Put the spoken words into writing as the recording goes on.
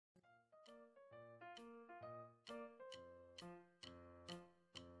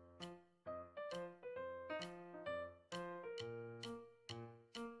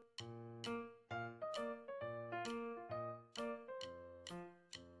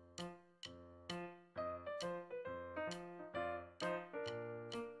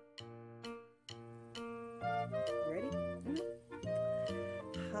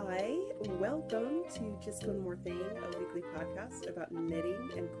Hi, welcome to Just One More Thing, a weekly podcast about knitting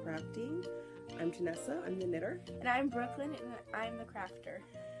and crafting. I'm Janessa, I'm the knitter. And I'm Brooklyn, and I'm the crafter.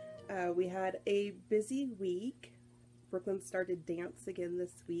 We had a busy week. Brooklyn started dance again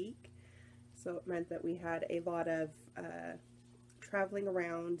this week, so it meant that we had a lot of traveling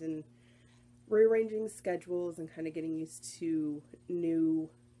around and rearranging schedules and kind of getting used to new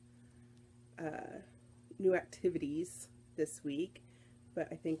activities this week. But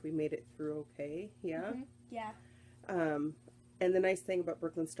I think we made it through okay. Yeah? Mm-hmm. Yeah. And the nice thing about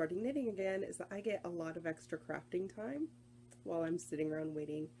Brooklyn starting knitting again is that I get a lot of extra crafting time while I'm sitting around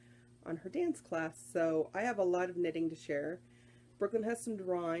waiting on her dance class. So I have a lot of knitting to share. Brooklyn has some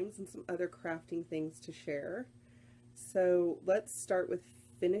drawings and some other crafting things to share. So let's start with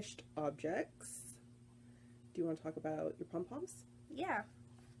finished objects. Do you want to talk about your pom-poms? Yeah.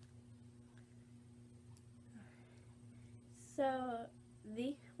 So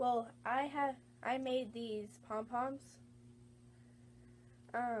I made these pom-poms.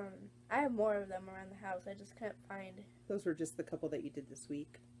 I have more of them around the house. I just couldn't find. Those were just the couple that you did this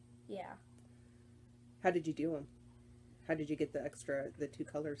week. Yeah. How did you do them? How did you get the two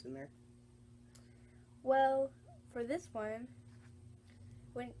colors in there? Well, for this one,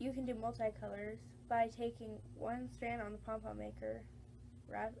 when you can do multicolors by taking one strand on the pom-pom maker,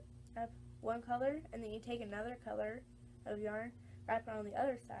 wrap up one color, and then you take another color of yarn, wrap it on the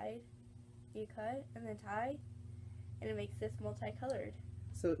other side, you cut and then tie, and it makes this multicolored.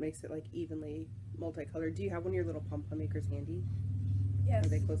 So it makes it like evenly multicolored. Do you have one of your little pom-pom makers handy? Yes. Are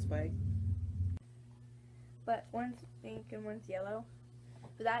they close by? But one's pink and one's yellow.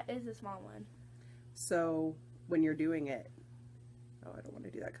 But that is a small one. So when you're doing it, oh, I don't want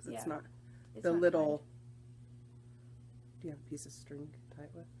to do that because it's not It's the not little. fun. Do you have a piece of string to tie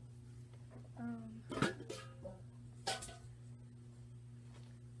it with?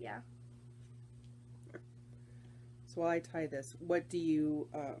 Yeah. So while I tie this, what do you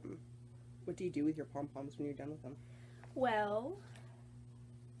do with your pom-poms when you're done with them? Well,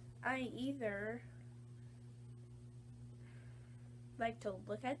 I either like to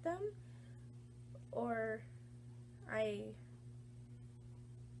look at them, or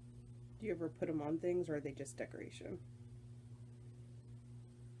Do you ever put them on things, or are they just decoration?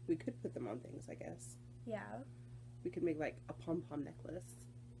 We could put them on things, I guess. yeah. We could make like a pom-pom necklace.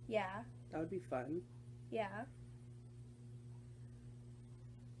 Yeah. That would be fun. Yeah.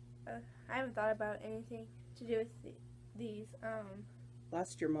 I haven't thought about anything to do with these.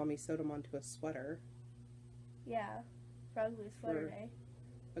 Last year, Mommy sewed them onto a sweater. Yeah. Probably sweater day.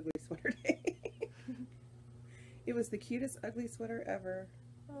 Ugly sweater day. It was the cutest ugly sweater ever.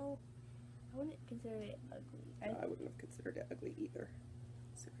 Oh, I wouldn't consider it ugly. I wouldn't have considered it ugly either.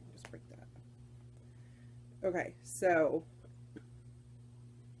 Let's see if I can just break that. Okay, so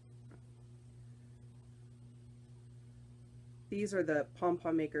these are the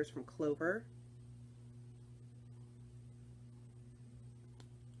pom-pom makers from Clover.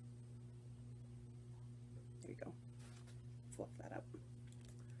 There you go. Fluff that up.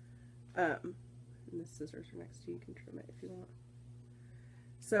 And the scissors are next to you. You can trim it if you want.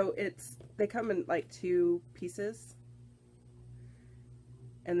 So they come in like two pieces,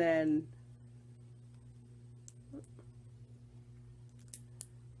 and then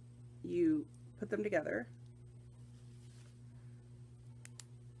you put them together,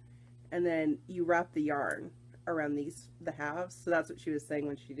 and then you wrap the yarn around the halves. So that's what she was saying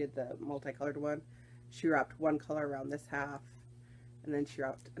when she did the multicolored one. She wrapped one color around this half, and then she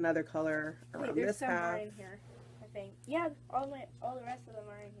wrapped another color around this half. There's some in here, I think. Yeah, all the rest of them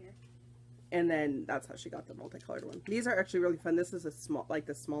are in here. And then that's how she got the multicolored one. These are actually really fun. This is the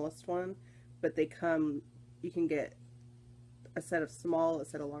smallest one, but they come. You can get a set of small, a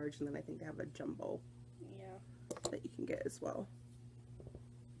set of large, and then I think they have a jumbo. Yeah. That you can get as well.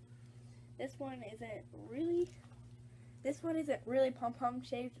 This one isn't really pom-pom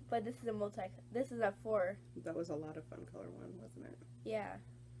shaped, but this is a 4. That was a lot of fun color one, wasn't it? Yeah.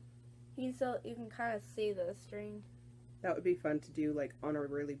 You can kind of see the string. That would be fun to do like on a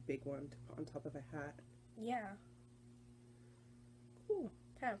really big one to put on top of a hat. Yeah. Cool.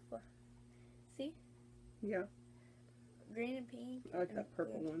 Kind of see? Yeah. Green and pink. I like that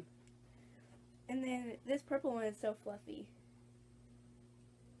purple one. And then this purple one is so fluffy.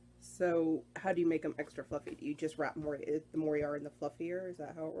 So how do you make them extra fluffy? Do you just wrap more? The more yarn, the fluffier? Is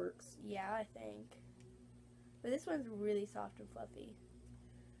that how it works? Yeah, I think. But this one's really soft and fluffy.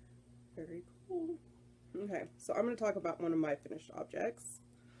 Very cool. Okay, so I'm going to talk about one of my finished objects.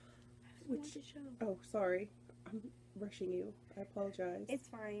 Oh, sorry. I'm rushing you. I apologize. It's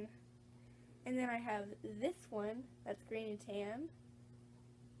fine. And then I have this one that's green and tan.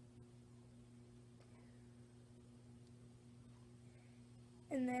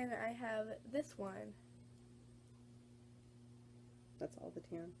 And then I have this one. That's all the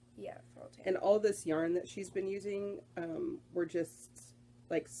tan. Yeah, it's all tan. And all this yarn that she's been using were just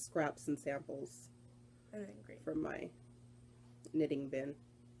like scraps and samples And then green. from my knitting bin.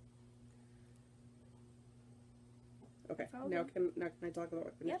 Okay, now can I talk about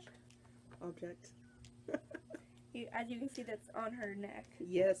my finished object? As you can see, that's on her neck.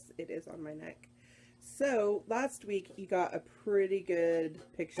 Yes, it is on my neck. So last week you got a pretty good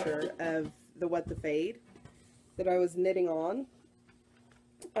picture of the What the Fade that I was knitting on.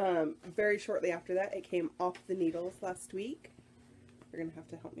 Very shortly after that, it came off the needles last week. You're going to have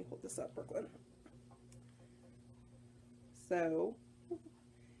to help me hold this up, Brooklyn. So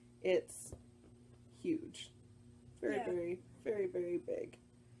it's huge. Very, very, very, very big.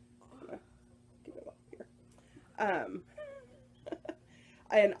 I'm gonna get it off here.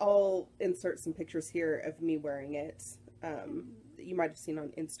 And I'll insert some pictures here of me wearing it that you might have seen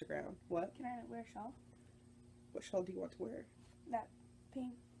on Instagram. What? Can I wear a shawl? What shawl do you want to wear? That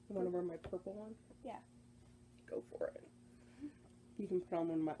pink. You want to wear my purple one? Yeah. Go for it. You can put on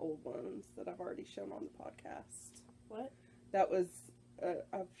one of my old ones that I've already shown on the podcast. What? That was,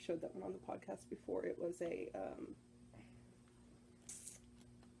 I've showed that one on the podcast before. It was a,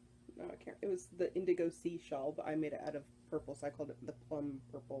 no, I can't. It was the Indigo Sea shawl, but I made it out of purple, so I called it the Plum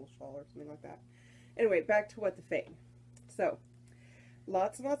Purple shawl or something like that. Anyway, back to What the Fade. So,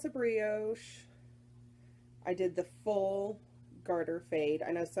 lots and lots of brioche. I did the full garter fade.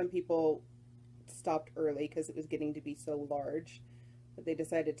 I know some people stopped early because it was getting to be so large, but they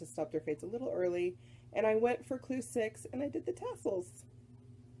decided to stop their fades a little early. And I went for Clue 6 and I did the tassels.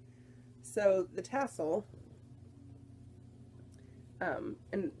 So the tassel,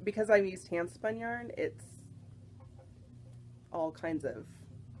 and because I used hand spun yarn, it's all kinds of,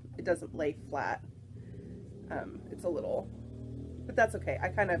 it doesn't lay flat. It's a little, but that's okay. I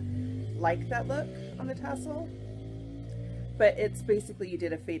kind of like that look on the tassel, but it's basically you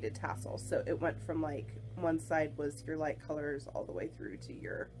did a faded tassel. So it went from like one side was your light colors all the way through to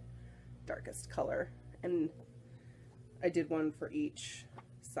your darkest color. And I did one for each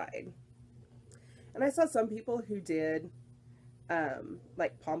side. And I saw some people who did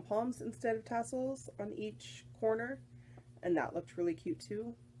like pom-poms instead of tassels on each corner, and that looked really cute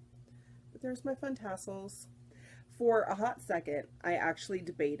too. But there's my fun tassels. For a hot second, I actually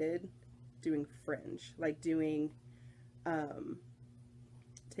debated doing fringe, like doing,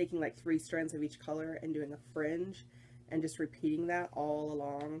 taking like 3 strands of each color and doing a fringe and just repeating that all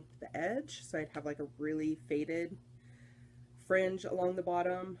along the edge. So I'd have like a really faded fringe along the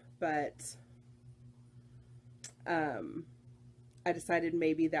bottom, but I decided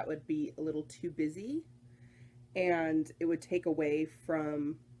maybe that would be a little too busy and it would take away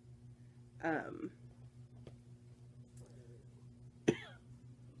from so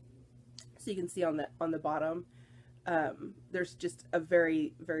you can see on the bottom, there's just a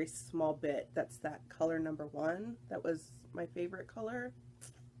very, very small bit. That's that color number 1. That was my favorite color.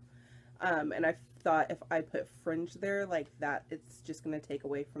 And I thought if I put fringe there like that, it's just going to take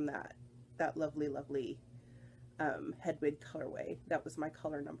away from that lovely, lovely Hedwig colorway. That was my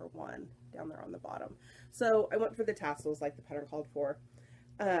color number 1 down there on the bottom. So I went for the tassels like the pattern called for.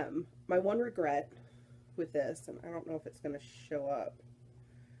 My one regret with this, and I don't know if it's going to show up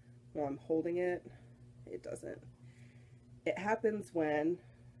while I'm holding it. It doesn't. It happens when,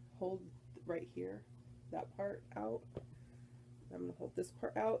 hold right here, that part out. I'm going to hold this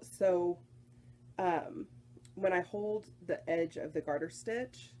part out. So when I hold the edge of the garter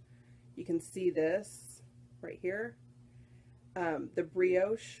stitch, you can see this right here. The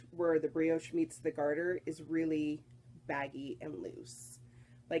brioche, where the brioche meets the garter, is really baggy and loose.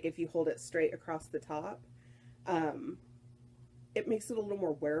 Like if you hold it straight across the top, it makes it a little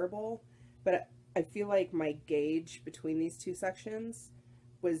more wearable, but I feel like my gauge between these two sections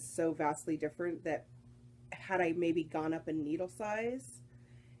was so vastly different that had I maybe gone up a needle size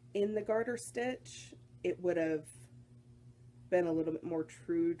in the garter stitch, it would have been a little bit more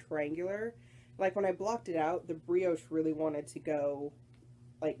true triangular. Like when I blocked it out, the brioche really wanted to go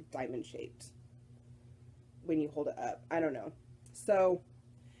like diamond shaped when you hold it up. I don't know. So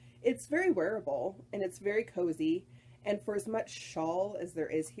it's very wearable and it's very cozy. And for as much shawl as there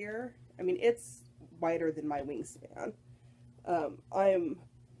is here, I mean, it's wider than my wingspan. I'm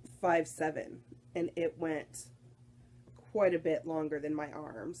 5'7", and it went quite a bit longer than my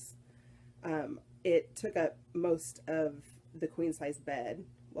arms. It took up most of the queen size bed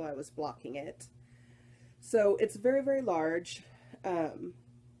while I was blocking it. So it's very, very large, and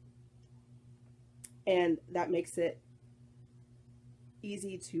that makes it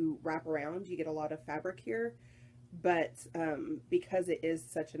easy to wrap around. You get a lot of fabric here. But because it is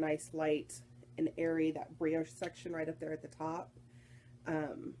such a nice light and airy, that brioche section right up there at the top,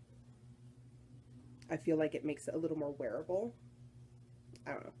 I feel like it makes it a little more wearable.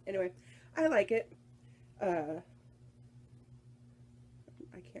 I don't know. Anyway, I like it. I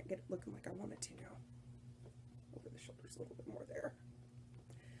can't get it looking like I want it to now. Over the shoulders a little bit more there.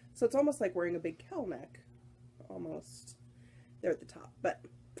 So it's almost like wearing a big cowl neck, almost there at the top. But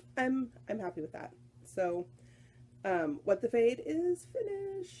I'm happy with that. So What the Fade is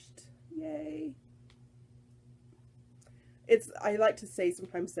finished. Yay. I like to say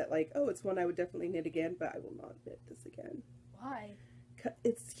sometimes that, like, oh, it's one I would definitely knit again, but I will not knit this again. Why?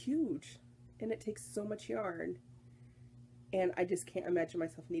 It's huge, and it takes so much yarn, and I just can't imagine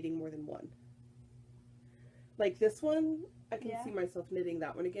myself needing more than one. Like this one, I can see myself knitting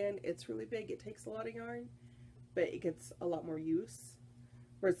that one again. It's really big. It takes a lot of yarn, but it gets a lot more use.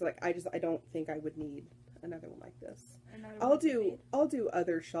 Whereas, like, I don't think I would need another one like this. I'll do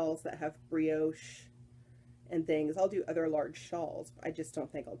other shawls that have brioche and things. I'll do other large shawls. I just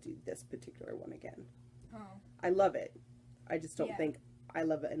don't think I'll do this particular one again. Oh. I love it. I just don't think I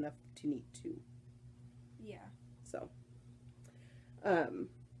love it enough to need to. Yeah. So,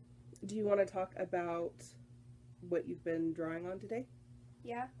 do you want to talk about what you've been drawing on today?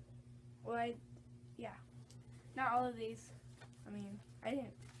 Yeah. Well, not all of these. I mean, I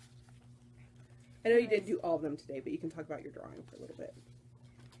didn't. I know you didn't do all of them today, but you can talk about your drawing for a little bit.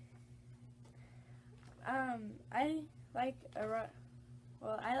 I like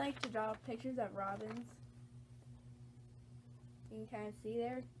to draw pictures of robins. You can kind of see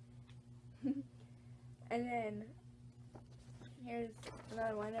there. And then here's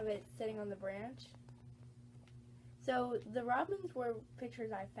another one of it sitting on the branch. So the robins were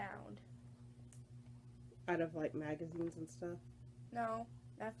pictures I found. Out of, like, magazines and stuff? No,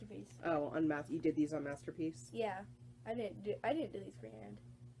 Masterpiece. Oh, you did these on Masterpiece? Yeah, I didn't do these for hand.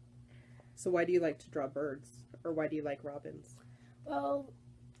 So why do you like to draw birds? Or why do you like robins? Well,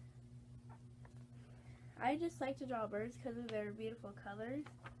 I just like to draw birds because of their beautiful colors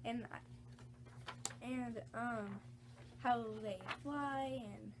and how they fly,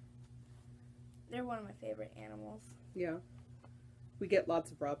 and they're one of my favorite animals. Yeah. We get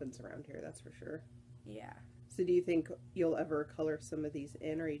lots of robins around here, that's for sure. Yeah. So do you think you'll ever color some of these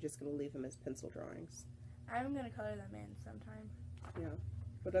in, or are you just going to leave them as pencil drawings? I'm going to color them in sometime. Yeah.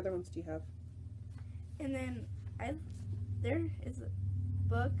 What other ones do you have? And then there is a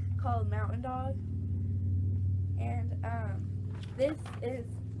book called Mountain Dog, and this is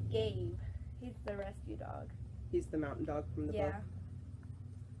Gabe. He's the rescue dog. He's the mountain dog from the book?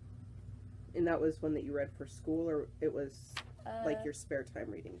 And that was one that you read for school, or it was like your spare time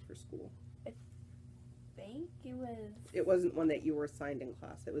reading for school? I think it was... It wasn't one that you were assigned in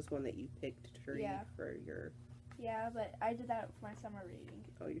class. It was one that you picked to read for your... Yeah, but I did that for my summer reading.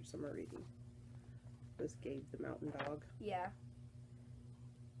 Oh, your summer reading. It was Gabe the mountain dog. Yeah.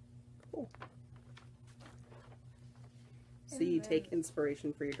 Cool. So you take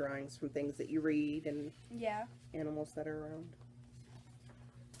inspiration for your drawings from things that you read and animals that are around.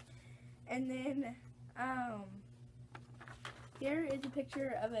 And then here is a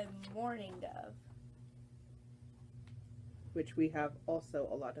picture of a mourning dove. Which we have also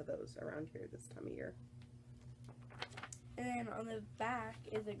a lot of those around here this time of year. And then on the back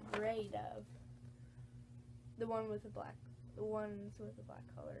is a gray dove. The ones with the black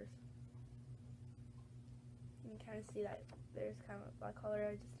colors. You can kind of see that there's kind of a black color.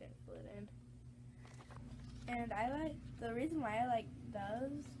 I just didn't fill it in. And the reason why I like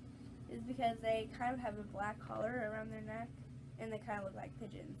doves is because they kind of have a black collar around their neck, and they kind of look like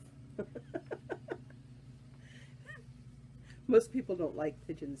pigeons. Most people don't like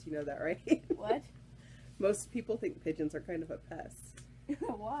pigeons, you know that, right? What? Most people think pigeons are kind of a pest.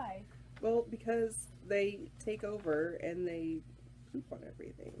 Why? Well, because they take over and they poop on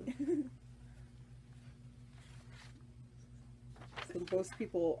everything. So most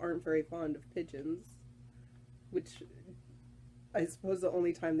people aren't very fond of pigeons, which I suppose the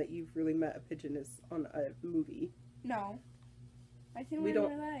only time that you've really met a pigeon is on a movie. No. I've seen one in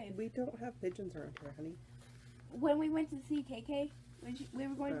real life. We don't have pigeons around here, honey. When we went to see KK, we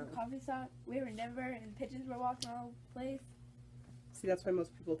were going to the coffee shop, we were in Denver, and pigeons were walking all over the place. See, that's why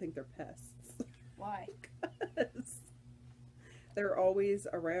most people think they're pests. Why? Because they're always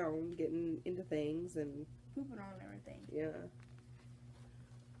around getting into things and pooping on everything. Yeah.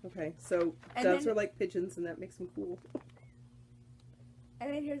 Okay, so doves are like pigeons, and that makes them cool.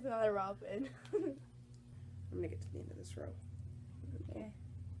 And then here's another robin. I'm gonna get to the end of this row. Okay.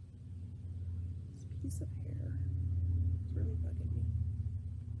 This piece of hair is really bugging me.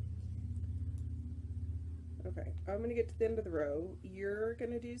 Okay, I'm going to get to the end of the row. You're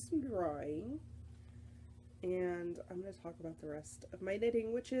going to do some drawing, and I'm going to talk about the rest of my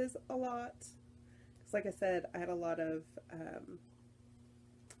knitting, which is a lot. Because like I said, I had a lot of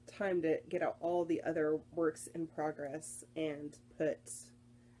time to get out all the other works in progress and put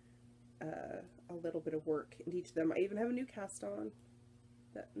a little bit of work into each of them. I even have a new cast on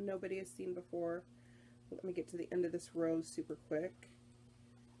that nobody has seen before. Let me get to the end of this row super quick,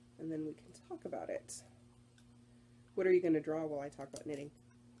 and then we can talk about it. What are you going to draw while I talk about knitting?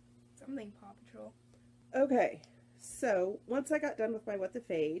 Something Paw Patrol. Okay, so once I got done with my What the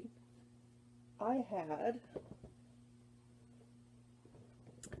Fade, I had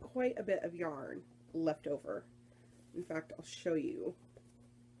quite a bit of yarn left over. In fact, I'll show you.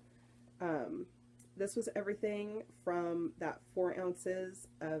 This was everything from that 4 ounces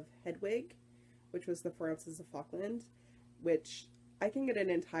of Hedwig, which was the 4 ounces of Falkland, which I can get an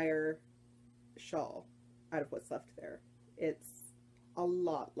entire shawl out of what's left there. It's a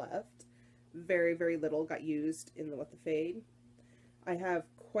lot left. Very, very little got used in the What the Fade. I have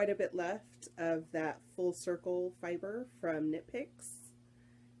quite a bit left of that Full Circle fiber from Knit Picks.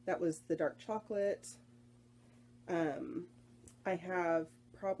 That was the dark chocolate. I have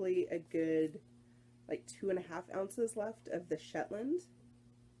probably a good like 2.5 ounces left of the Shetland.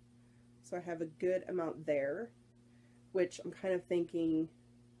 So I have a good amount there, which I'm kind of thinking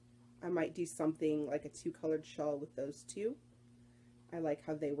I might do something like a 2-colored shawl with those two. I like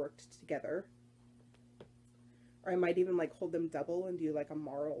how they worked together. Or I might even like hold them double and do like a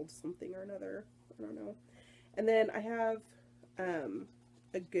marled something or another. I don't know. And then I have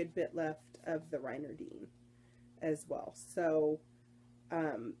a good bit left of the Reinerdine as well. So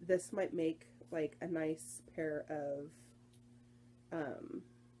this might make like a nice pair of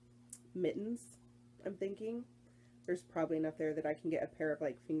mittens, I'm thinking. There's probably enough there that I can get a pair of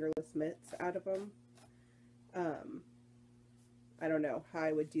like fingerless mitts out of them. I don't know how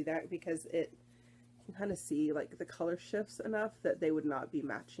I would do that because it you can kind of see like the color shifts enough that they would not be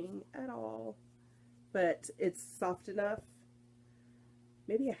matching at all. But it's soft enough.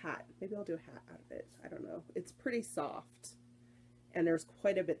 Maybe a hat. Maybe I'll do a hat out of it. I don't know. It's pretty soft. And there's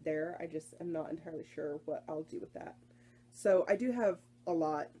quite a bit there. I just am not entirely sure what I'll do with that. So I do have a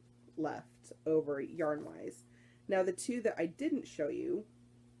lot left over yarn-wise. Now the two that I didn't show you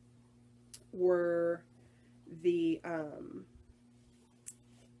were the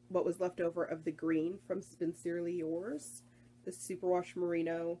what was left over of the green from Sincerely Yours, the Superwash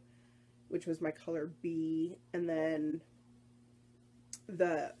Merino, which was my color B, and then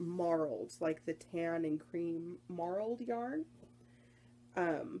the marled, like the tan and cream marled yarn.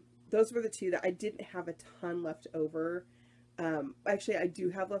 Those were the two that I didn't have a ton left over. Actually, I do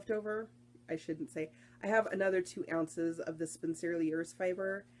have left over. I shouldn't say. I have another 2 ounces of the Sincerely Yours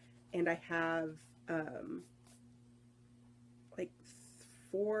fiber, and I have like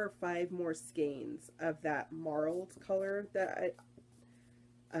 4 or 5 more skeins of that marled color that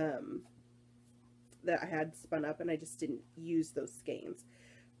I had spun up, and I just didn't use those skeins.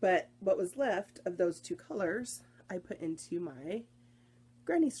 But what was left of those 2 colors, I put into my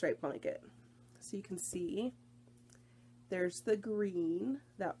granny stripe blanket. So you can see there's the green,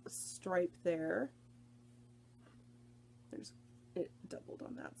 that stripe there. There's it doubled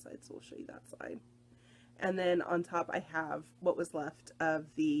on that side, so we'll show you that side. And then on top I have what was left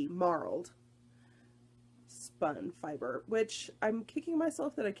of the marled spun fiber, which I'm kicking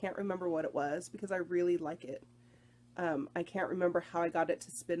myself that I can't remember what it was because I really like it. I can't remember how I got it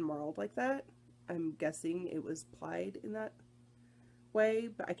to spin marled like that. I'm guessing it was plied in that way,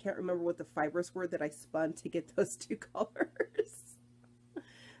 but I can't remember what the fibers were that I spun to get those 2 colors.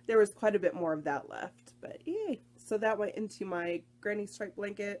 There was quite a bit more of that left, but yay. So that went into my granny stripe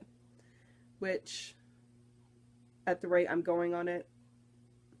blanket, which at the rate I'm going on it,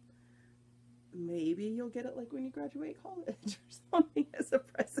 maybe you'll get it like when you graduate college or something as a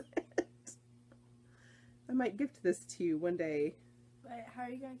present. I might gift this to you one day. But how are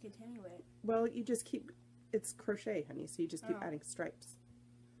you going to continue it? Well, you just keep, it's crochet, honey, so you just keep adding stripes.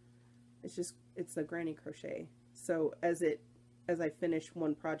 It's a granny crochet. So as I finish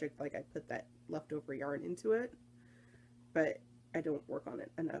one project, like I put that leftover yarn into it, but I don't work on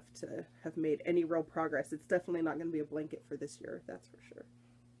it enough to have made any real progress. It's definitely not going to be a blanket for this year, that's for sure.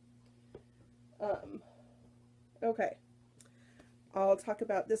 Okay. I'll talk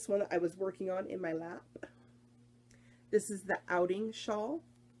about this one that I was working on in my lap. This is the Outing shawl,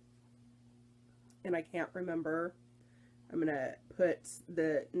 and I can't remember. I'm going to put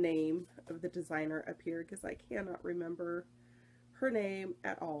the name of the designer up here because I cannot remember her name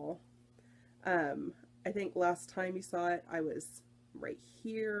at all. I think last time you saw it, I was right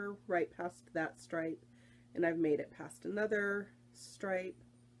here, right past that stripe, and I've made it past another stripe.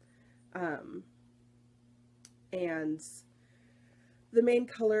 And the main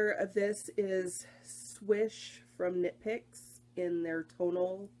color of this is Swish from Knit Picks in their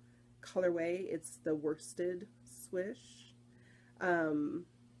tonal colorway. It's the worsted Swish.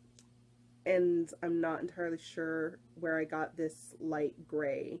 And I'm not entirely sure where I got this light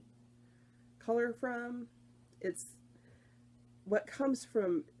gray color from. It's what comes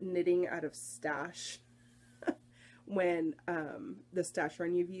from knitting out of stash when the stash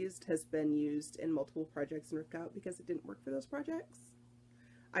yarn you've used has been used in multiple projects and ripped out because it didn't work for those projects.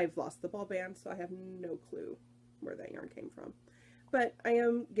 I've lost the ball band, so I have no clue where that yarn came from. But I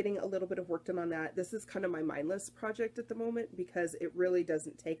am getting a little bit of work done on that. This is kind of my mindless project at the moment because it really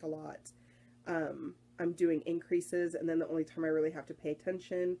doesn't take a lot. I'm doing increases, and then the only time I really have to pay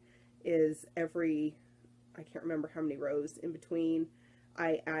attention is every, I can't remember how many rows in between,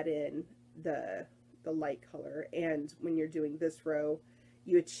 I add in the light color. And when you're doing this row,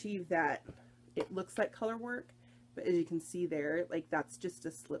 you achieve that, it looks like color work, but as you can see there, like that's just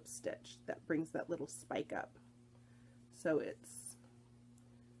a slip stitch that brings that little spike up. So it's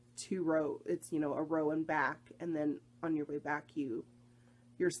it's, you know, a row and back, and then on your way back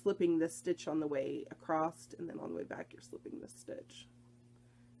you're slipping this stitch on the way across, and then on the way back you're slipping this stitch.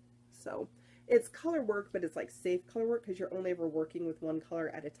 So it's color work, but it's like safe color work because you're only ever working with one color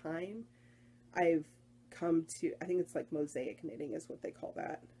at a time. I've come to, I think it's like mosaic knitting is what they call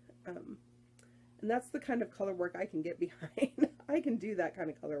that. And that's the kind of color work I can get behind. I can do that kind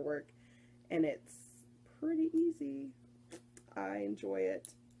of color work, and it's pretty easy. I enjoy it.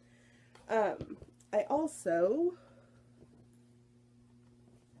 I also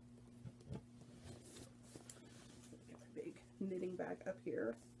get my big knitting bag up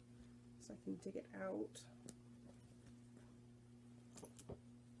here so I can dig it out.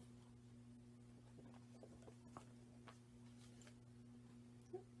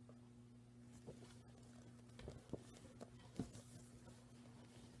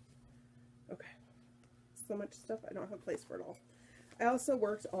 Okay, so much stuff, I don't have a place for it all. I also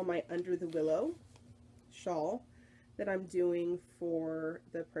worked on my Under the Willow shawl that I'm doing for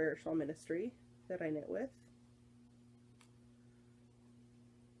the Prayer Shawl Ministry that I knit with.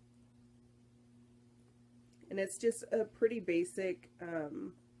 And it's just a pretty basic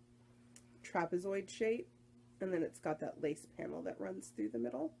trapezoid shape, and then it's got that lace panel that runs through the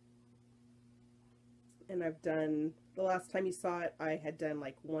middle. And I've done, the last time you saw it, I had done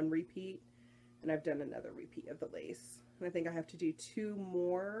like one repeat, and I've done another repeat of the lace. And I think I have to do 2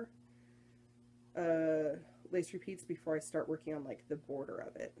 more lace repeats before I start working on like the border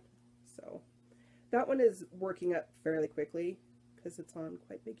of it. So that one is working up fairly quickly because it's on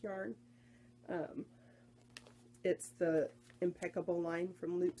quite big yarn. It's the Impeccable line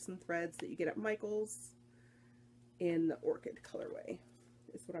from Loops and Threads that you get at Michael's in the Orchid colorway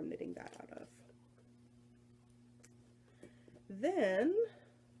is what I'm knitting that out of. Then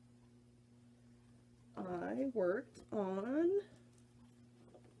I worked on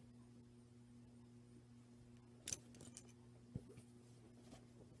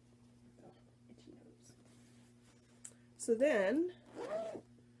itchy nose. So then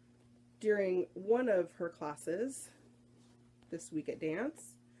during one of her classes this week at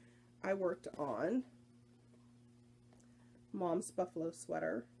dance, I worked on Mom's Buffalo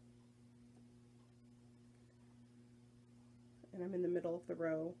Sweater. And I'm in the middle of the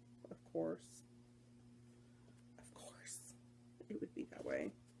row, of course. Of course. It would be that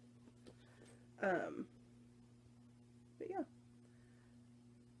way. But yeah.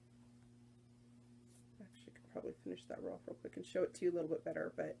 Actually, I could probably finish that row off real quick and show it to you a little bit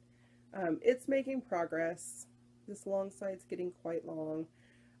better, but it's making progress. This long side's getting quite long.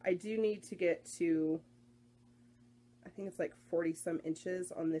 I do need to get to, I think it's like 40 some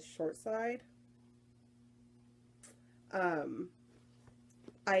inches on this short side.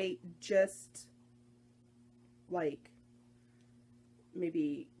 I just like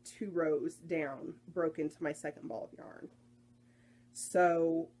maybe 2 rows down broke into my second ball of yarn.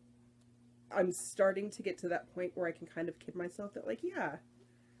 So I'm starting to get to that point where I can kind of kid myself that like, yeah,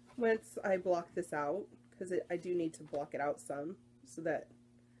 once I block this out, because I do need to block it out some so that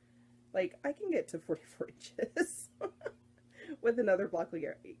like I can get to 44 inches with another block of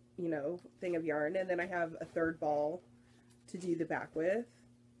yarn, you know, thing of yarn, and then I have a 3rd ball to do the back with.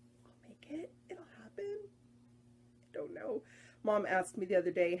 I'll make it. It'll happen. I don't know. Mom asked me the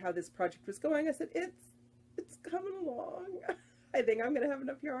other day how this project was going. I said, it's coming along. I think I'm going to have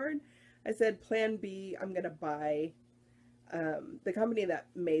enough yarn. I said, plan B, I'm going to buy the company that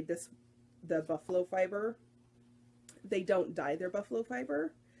made the buffalo fiber. They don't dye their buffalo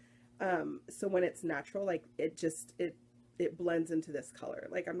fiber. So when it's natural, like it blends into this color.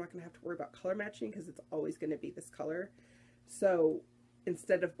 Like I'm not gonna have to worry about color matching because it's always gonna be this color. So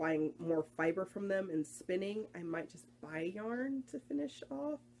instead of buying more fiber from them and spinning, I might just buy yarn to finish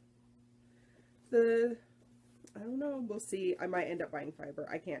off the, I don't know, we'll see. I might end up buying fiber.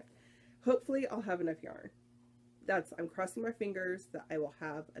 I can't. Hopefully I'll have enough yarn. I'm crossing my fingers that I will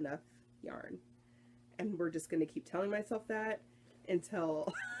have enough yarn. And we're just going to keep telling myself that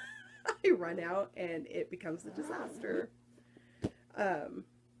until I run out and it becomes a disaster.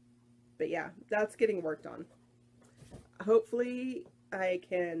 But yeah, that's getting worked on. Hopefully I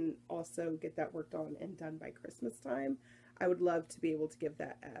can also get that worked on and done by Christmas time. I would love to be able to give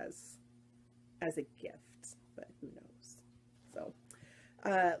that as a gift, but who knows. So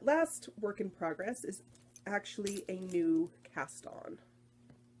last work in progress is actually a new cast on.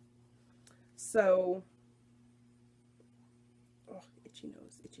 So, oh, itchy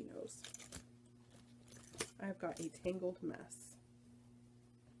nose, itchy nose. I've got a tangled mess.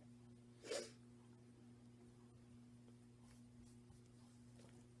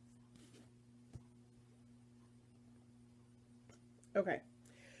 Okay,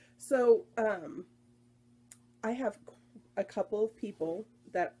 so I have a couple of people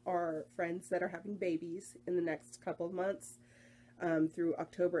that are friends that are having babies in the next couple of months, through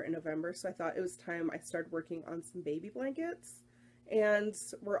October and November. So I thought it was time I started working on some baby blankets. And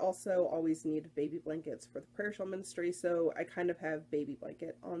we're also always in need of baby blankets for the prayer shawl ministry. So I kind of have baby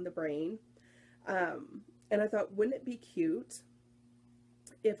blanket on the brain. And I thought, wouldn't it be cute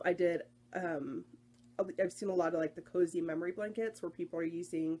if I did, I've seen a lot of like the cozy memory blankets where people are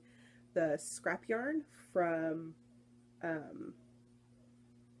using the scrap yarn from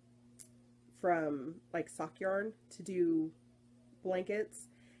like sock yarn to do blankets,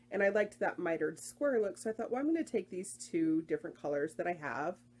 and I liked that mitered square look, so I thought, well, I'm going to take these two different colors that I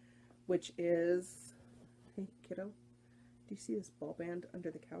have, which is, hey kiddo, do you see this ball band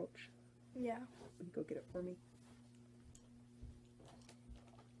under the couch? Yeah. Let me go get it for me.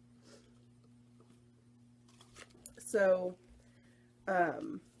 So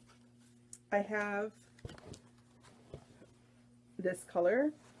I have this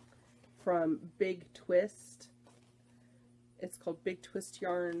color from Big Twist. It's called Big Twist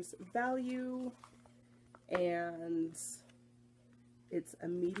Yarns Value, and it's a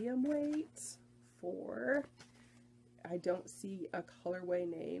medium weight for, I don't see a colorway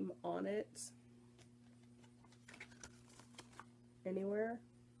name on it anywhere.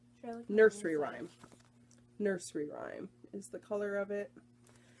 Nursery Rhyme. Nursery Rhyme is the color of it.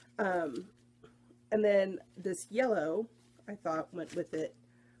 And then this yellow, I thought went with it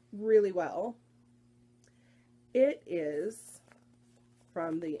really well. It is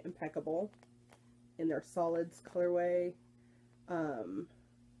from the Impeccable in their solids colorway. And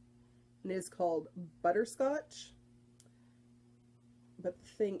it is called Butterscotch. But the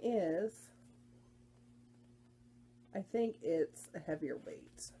thing is, I think it's a heavier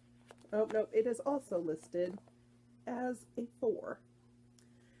weight. Oh, no, it is also listed as a 4.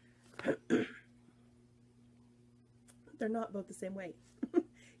 They're not both the same weight.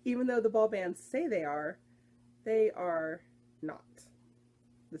 Even though the ball bands say they are not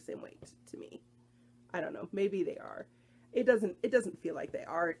the same weight to me. I don't know, maybe they are. It doesn't feel like they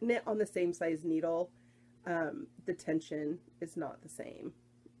are. Knit on the same size needle, the tension is not the same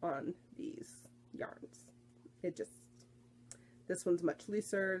on these yarns. This one's much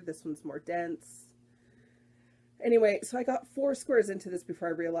looser, this one's more dense. Anyway, so I got 4 squares into this before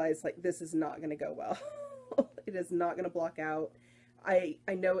I realized, like, this is not going to go well. It is not going to block out. I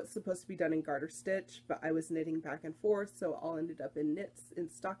know it's supposed to be done in garter stitch, but I was knitting back and forth, so it all ended up in knits in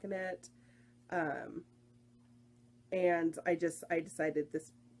stockinette. And I decided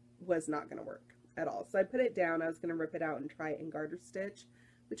this was not going to work at all. So I put it down. I was going to rip it out and try it in garter stitch,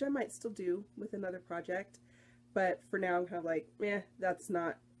 which I might still do with another project. But for now, I'm kind of like, that's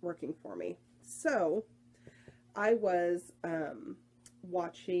not working for me. So I was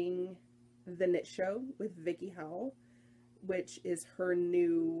watching The Knit Show with Vicky Howell, which is her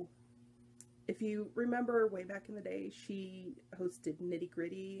new, if you remember way back in the day, she hosted Nitty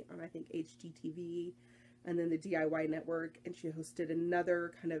Gritty on, I think, HGTV, and then the DIY Network, and she hosted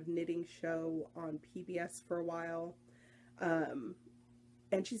another kind of knitting show on PBS for a while.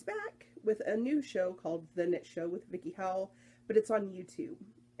 And she's back with a new show called The Knit Show with Vicky Howell, but it's on YouTube,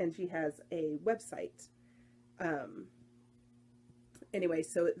 and she has a website. Anyway,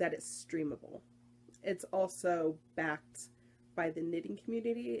 so that it's streamable. It's also backed by the knitting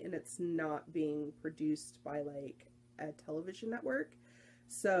community, and it's not being produced by like a television network.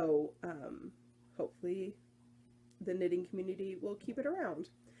 So hopefully the knitting community will keep it around.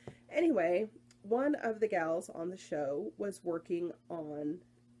 Anyway, one of the gals on the show was working on,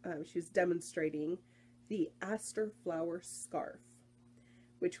 she was demonstrating the aster flower scarf,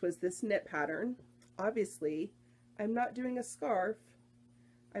 which was this knit pattern. Obviously, I'm not doing a scarf.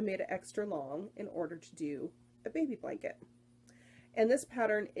 I made it extra long in order to do a baby blanket. And this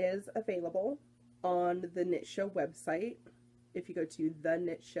pattern is available on the Knit Show website. If you go to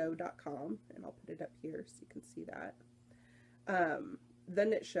theknitshow.com, and I'll put it up here so you can see that. The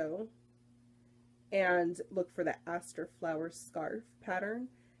Knit Show, and look for the aster flower scarf pattern,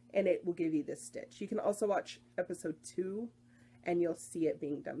 and it will give you this stitch. You can also watch episode 2, and you'll see it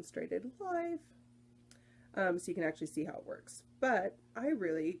being demonstrated live. So you can actually see how it works. But I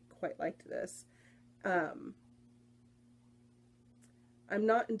really quite liked this. I'm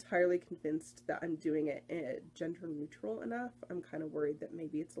not entirely convinced that I'm doing it gender neutral enough. I'm kind of worried that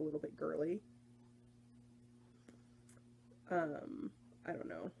maybe it's a little bit girly. I don't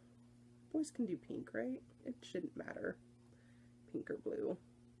know. Boys can do pink, right? It shouldn't matter. Pink or blue.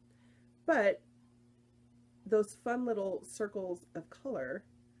 But those fun little circles of color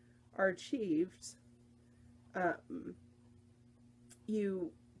are achieved. Am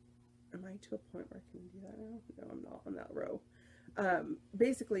I to a point where I can do that now? No, I'm not on that row.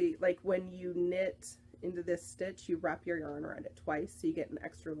 Basically, like when you knit into this stitch, you wrap your yarn around it twice, so you get an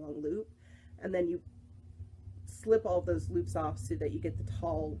extra long loop, and then you slip all of those loops off so that you get the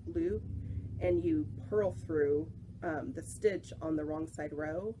tall loop, and you purl through the stitch on the wrong side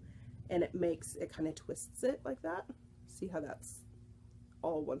row, and it kind of twists it like that. See how that's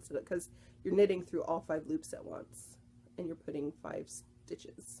all one stitch, because you're knitting through all 5 loops at once, and you're putting 5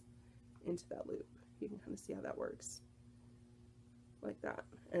 stitches into that loop. You can kind of see how that works like that.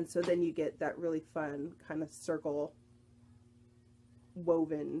 And so then you get that really fun kind of circle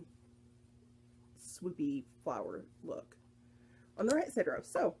woven swoopy flower look on the right side row.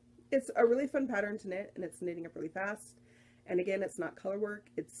 So it's a really fun pattern to knit, and it's knitting up really fast. And again, it's not color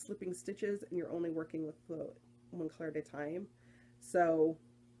work, it's slipping stitches, and you're only working with one color at a time. So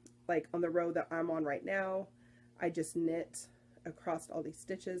like on the row that I'm on right now, I just knit across all these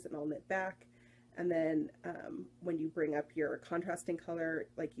stitches, and I'll knit back, and then when you bring up your contrasting color,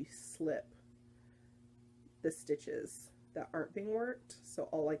 like you slip the stitches that aren't being worked. So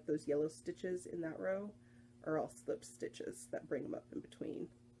all like those yellow stitches in that row are all slip stitches that bring them up in between.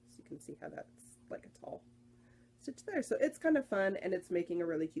 So you can see how that's like a tall stitch there. So it's kind of fun, and it's making a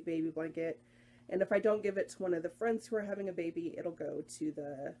really cute baby blanket. And if I don't give it to one of the friends who are having a baby, it'll go to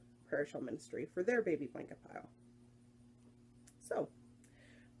the Prayer Shawl Ministry for their baby blanket pile. So,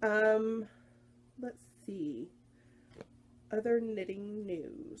 let's see. Other knitting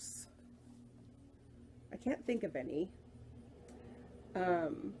news. I can't think of any. I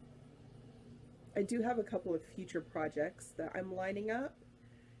do have a couple of future projects that I'm lining up,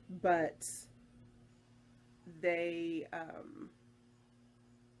 but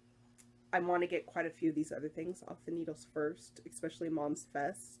I want to get quite a few of these other things off the needles first, especially Mom's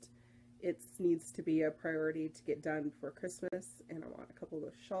Fest. It needs to be a priority to get done for Christmas, and I want a couple of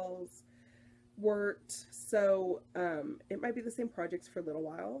those shawls worked. So it might be the same projects for a little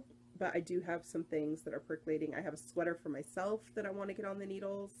while, but I do have some things that are percolating. I have a sweater for myself that I want to get on the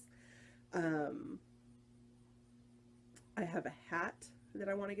needles. I have a hat that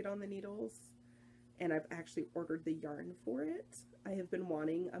I want to get on the needles, and I've actually ordered the yarn for it. I have been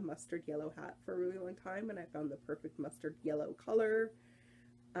wanting a mustard yellow hat for a really long time, and I found the perfect mustard yellow color.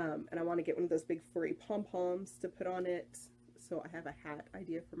 And I want to get one of those big furry pom-poms to put on it. So I have a hat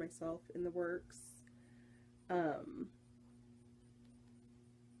idea for myself in the works. A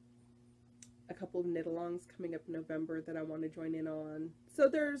couple of knit-alongs coming up in November that I want to join in on. So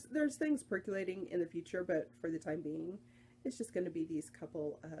there's things percolating in the future, but for the time being, it's just going to be these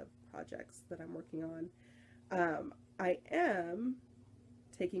couple of projects that I'm working on. I am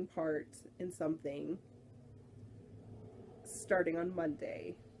taking part in something starting on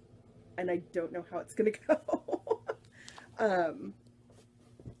Monday, and I don't know how it's going to go.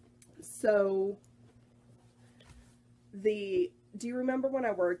 So do you remember when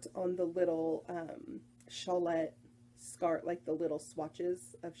I worked on the little shawlette scarf, like the little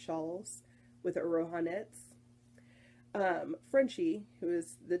swatches of shawls with Aroha Knits? Frenchie, who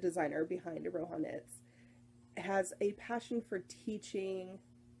is the designer behind Aroha Knits, has a passion for teaching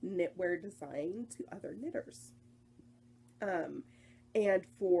knitwear design to other knitters. And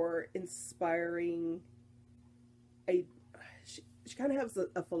for inspiring she kind of has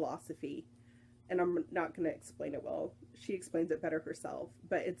a philosophy, and I'm not going to explain it well. She explains it better herself,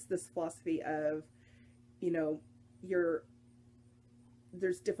 but it's this philosophy of, you know,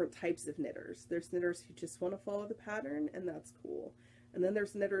 there's different types of knitters. There's knitters who just want to follow the pattern, and that's cool. And then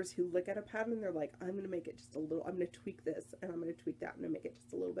there's knitters who look at a pattern and they're like, I'm going to make it just a little, I'm going to tweak this and I'm going to tweak that and I'm going to make it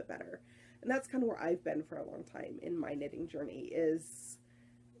just a little bit better. And that's kind of where I've been for a long time in my knitting journey, is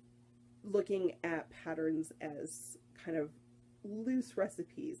looking at patterns as kind of loose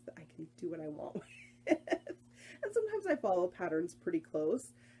recipes that I can do what I want with. And sometimes I follow patterns pretty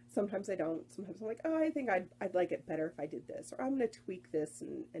close. Sometimes I don't. Sometimes I'm like, oh, I think I'd like it better if I did this, or I'm going to tweak this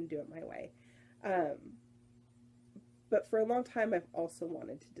and do it my way. But for a long time, I've also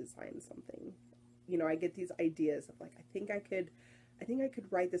wanted to design something. You know, I get these ideas of like, I think I could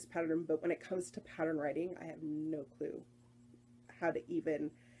write this pattern, but when it comes to pattern writing, I have no clue how to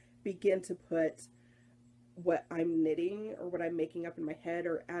even begin to put what I'm knitting or what I'm making up in my head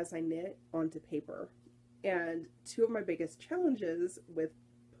or as I knit onto paper. And two of my biggest challenges with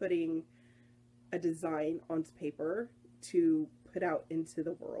putting a design onto paper to put out into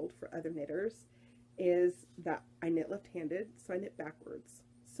the world for other knitters is that I knit left-handed, so I knit backwards.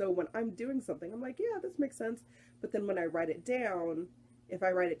 So when I'm doing something, I'm like, yeah, this makes sense. But then when I write it down, if I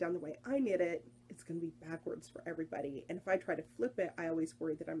write it down the way I knit it, it's going to be backwards for everybody. And if I try to flip it, I always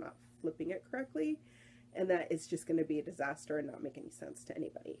worry that I'm not flipping it correctly and that it's just going to be a disaster and not make any sense to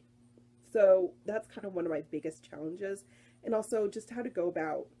anybody. So that's kind of one of my biggest challenges. And also just how to go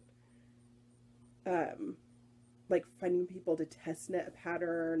about like finding people to test knit a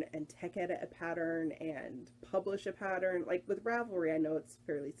pattern and tech edit a pattern and publish a pattern. Like with Ravelry, I know it's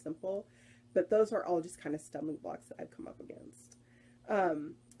fairly simple, but those are all just kind of stumbling blocks that I've come up against.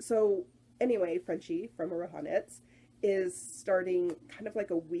 So anyway, Frenchie from Aroha Knits is starting kind of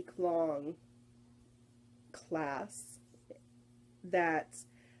like a week-long class that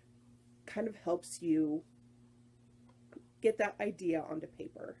kind of helps you get that idea onto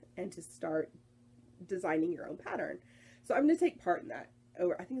paper and to start designing your own pattern. So I'm going to take part in that.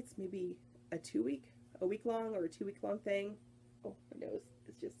 Or I think it's maybe a week-long or a 2-week-long thing. Oh, my nose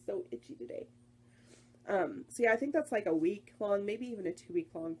is just so itchy today. So yeah, I think that's like a week-long, maybe even a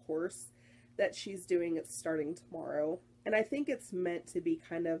 2-week-long course that she's doing. It's starting tomorrow. And I think it's meant to be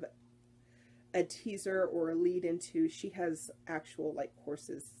kind of a teaser or a lead into, she has actual like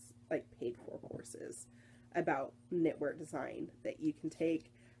courses, like paid for courses about knitwear design that you can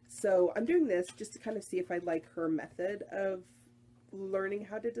take. So I'm doing this just to kind of see if I like her method of learning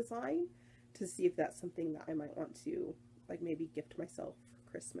how to design, to see if that's something that I might want to like maybe gift myself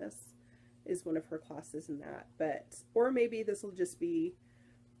for Christmas, is one of her classes in that. But, or maybe this will just be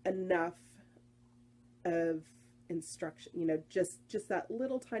enough of instruction, you know, just that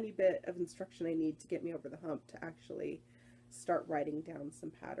little tiny bit of instruction I need to get me over the hump to actually start writing down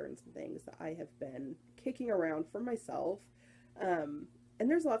some patterns and things that I have been kicking around for myself. And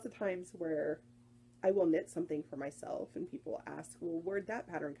there's lots of times where I will knit something for myself and people ask, well, where'd that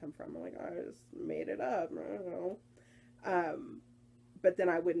pattern come from? I'm like, I just made it up. I don't know. But then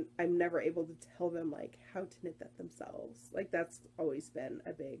I'm never able to tell them like how to knit that themselves. Like that's always been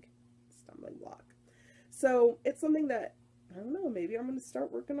a big stumbling block. So it's something that, I don't know, maybe I'm going to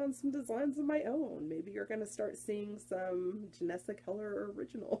start working on some designs of my own. Maybe you're going to start seeing some Janessa Keller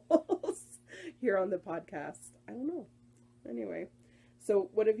originals here on the podcast. I don't know. Anyway, so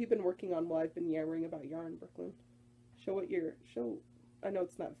what have you been working on while I've been yammering about yarn, Brooklyn? I know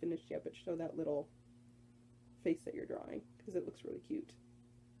it's not finished yet, but show that little face that you're drawing, because it looks really cute.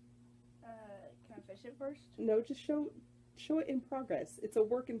 Can I finish it first? No, just show it in progress. It's a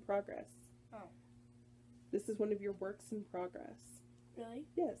work in progress. Oh. This is one of your works in progress. Really?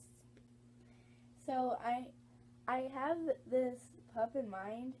 Yes. So I have this pup in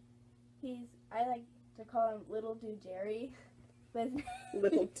mind. I like to call him Little Dude Jerry. But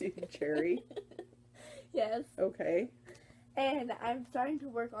Little Dude Jerry? Yes. Okay. And I'm starting to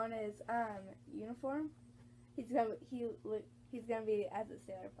work on his uniform. He's gonna be as a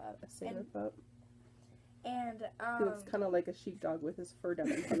sailor pup. A sailor pup. And he looks kind of like a sheepdog with his fur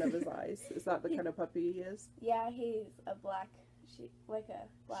down in front of his eyes. Is that the kind of puppy he is? Yeah, he's a black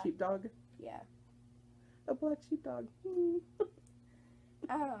sheepdog. Yeah. A black sheepdog.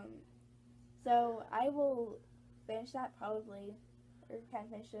 So I will finish that probably, or can I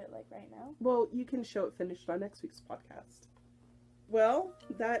finish it like right now? Well, you can show it finished on next week's podcast. Well,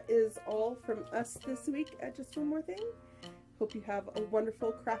 that is all from us this week at Just One More Thing. Hope you have a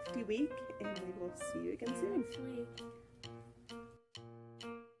wonderful crafty week, and we will see you again soon. Next week.